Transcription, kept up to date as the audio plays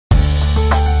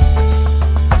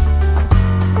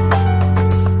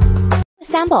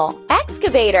assemble.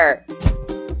 Excavator.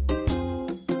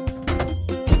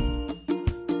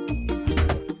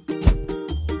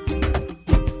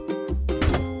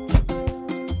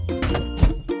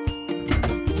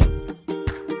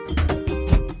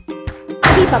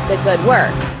 Keep up the good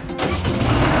work.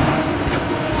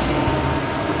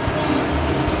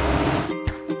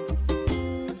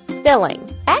 Filling.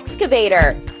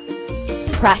 Excavator.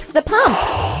 Press the pump.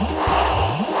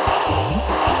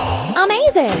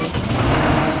 Amazing!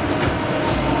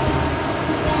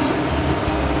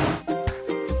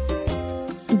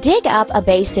 Dig up a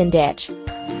basin ditch.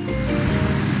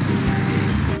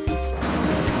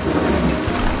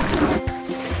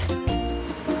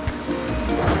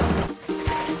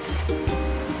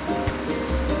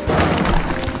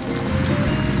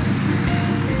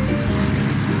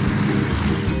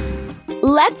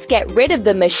 Let's get rid of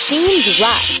the machine's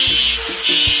rust.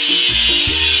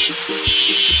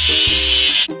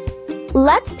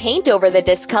 Let's paint over the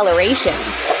discoloration.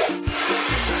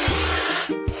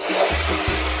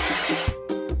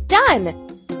 Done!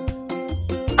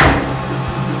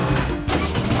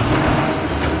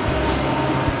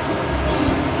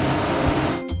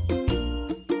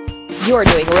 You're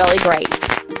doing really great.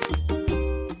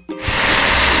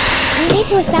 We need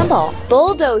to assemble.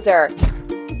 Bulldozer.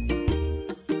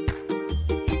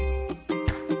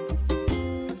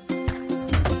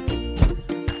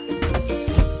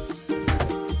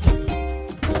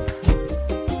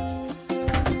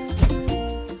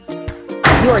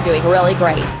 You're doing really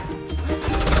great.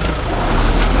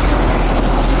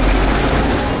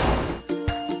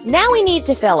 Now we need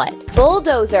to fill it.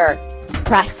 Bulldozer.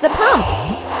 Press the pump.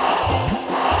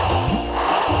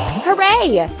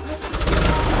 Hooray!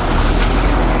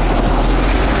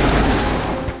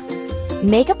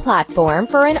 Make a platform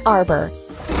for an arbor.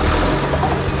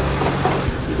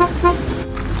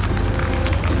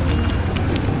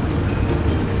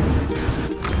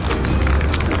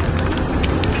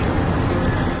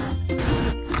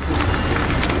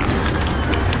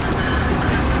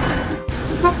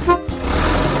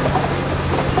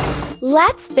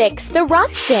 Let's fix the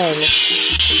rusting.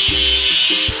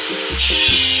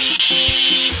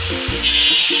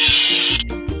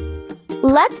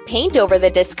 Let's paint over the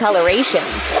discoloration.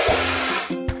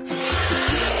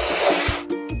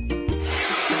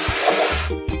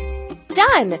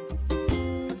 Done!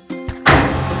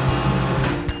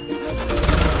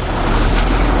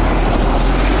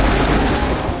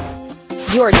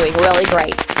 You're doing really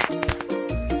great.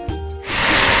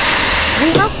 We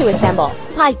have to assemble.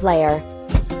 Pipe layer.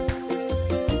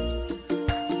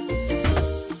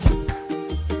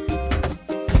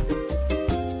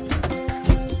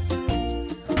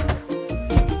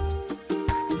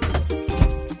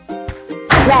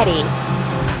 Ready.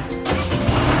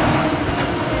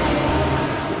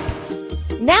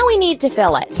 Now we need to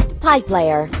fill it. Pipe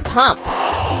layer. Pump.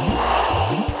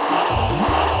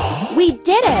 We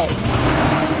did it!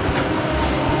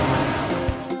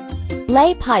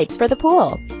 Lay pipes for the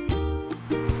pool.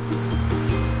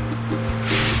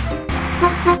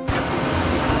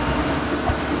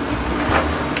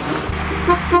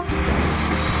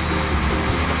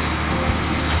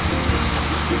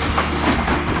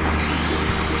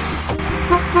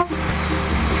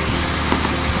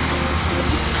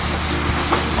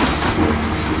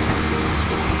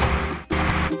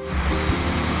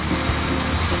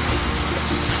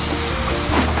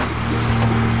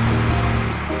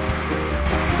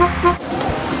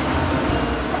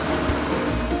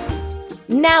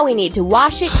 Now we need to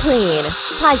wash it clean.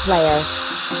 Pipe layer.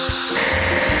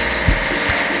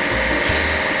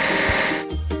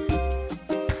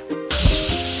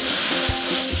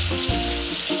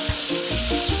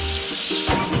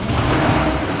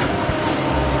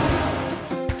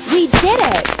 We did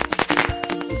it!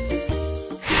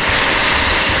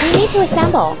 We need to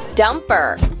assemble.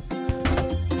 Dumper.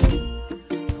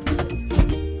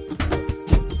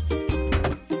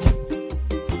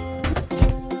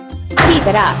 Keep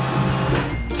it up.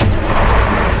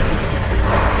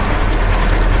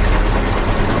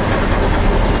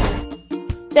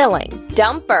 Filling.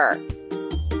 Dumper.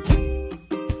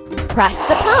 Press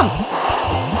the pump.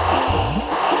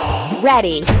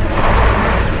 Ready.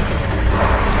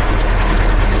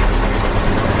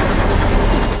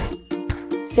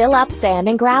 Fill up sand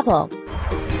and gravel.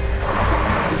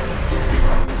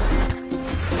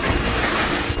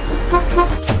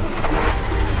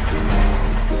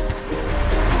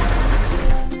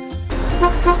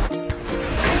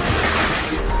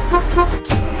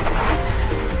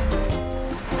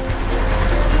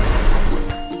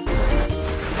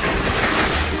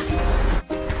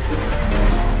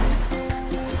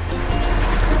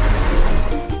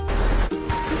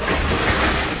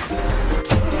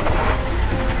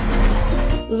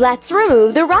 Let's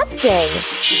remove the rusting.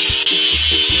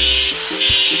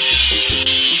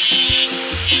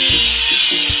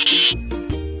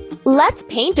 Let's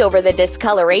paint over the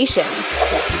discoloration.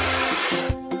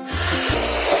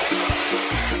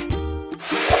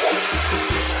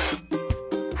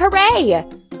 Hooray!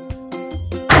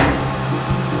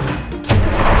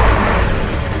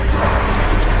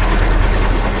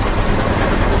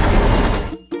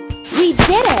 We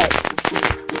did it!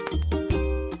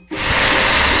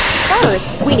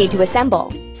 First, we need to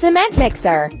assemble. Cement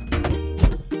mixer.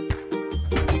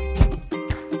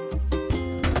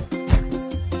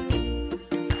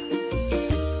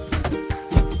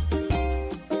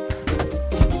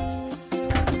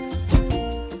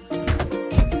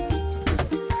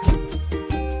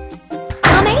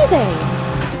 Amazing!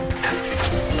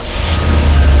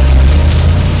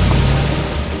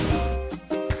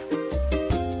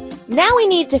 Now we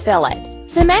need to fill it.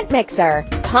 Cement mixer.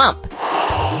 Pump.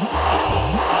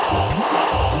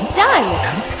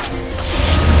 Done!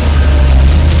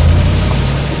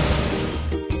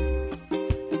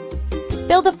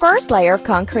 Fill the first layer of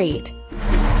concrete.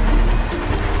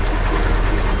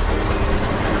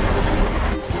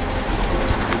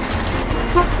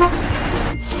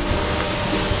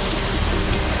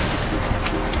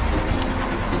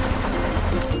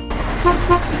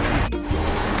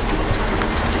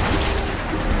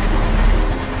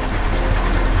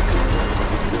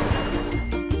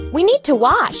 We need to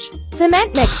wash.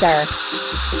 Cement mixer.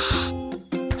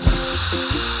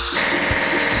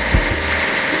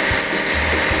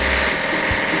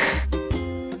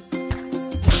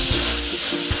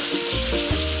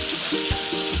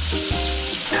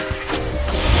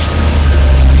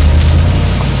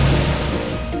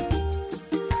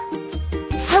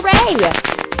 Hooray!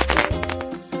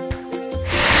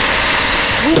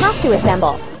 We have to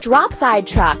assemble. Drop side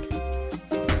truck.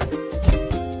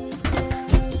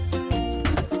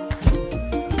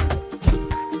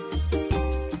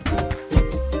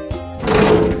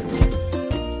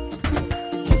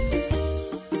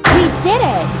 We did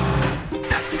it!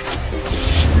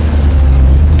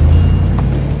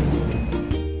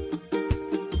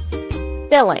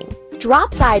 Filling.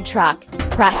 Drop side truck.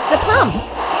 Press the pump.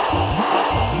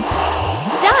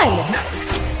 Done!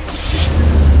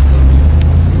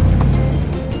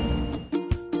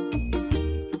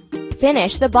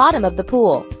 Finish the bottom of the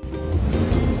pool.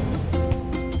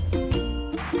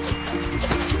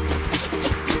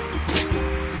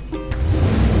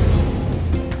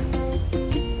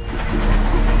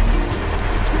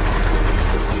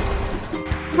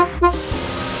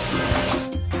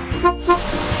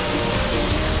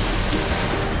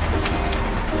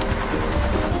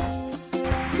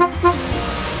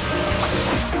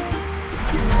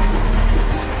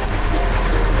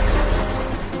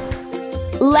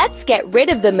 Let's get rid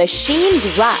of the machine's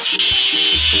rust.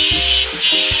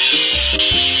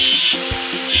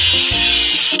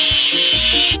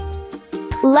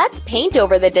 Let's paint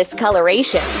over the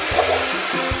discoloration.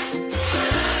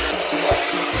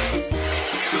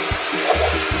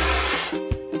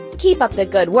 Keep up the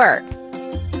good work.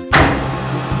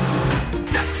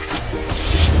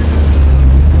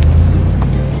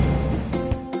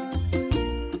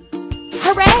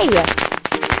 Hooray!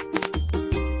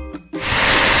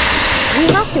 We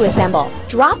have to assemble.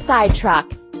 Drop side truck.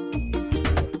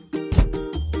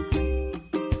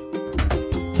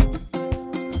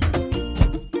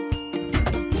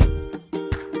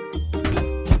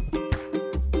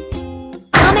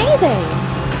 Amazing!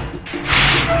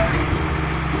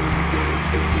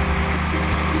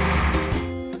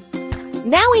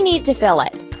 Now we need to fill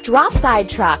it. Drop side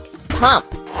truck. Pump.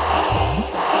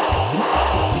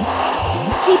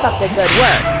 Keep up the good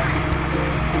work.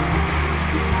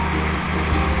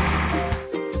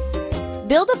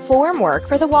 Build a formwork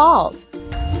for the walls.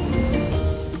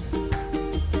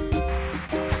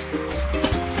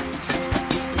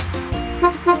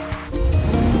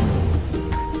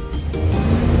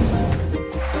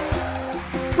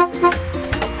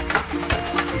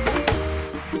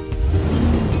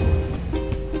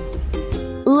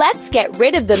 Let's get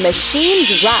rid of the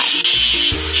machine's rust.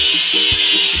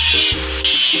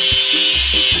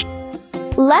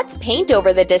 Let's paint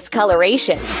over the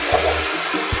discoloration.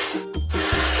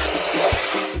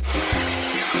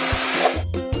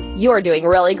 You're doing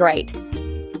really great.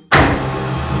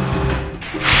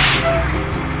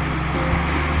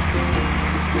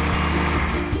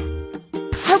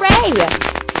 Hooray!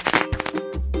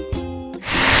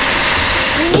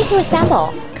 We need to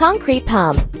assemble. Concrete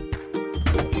pump.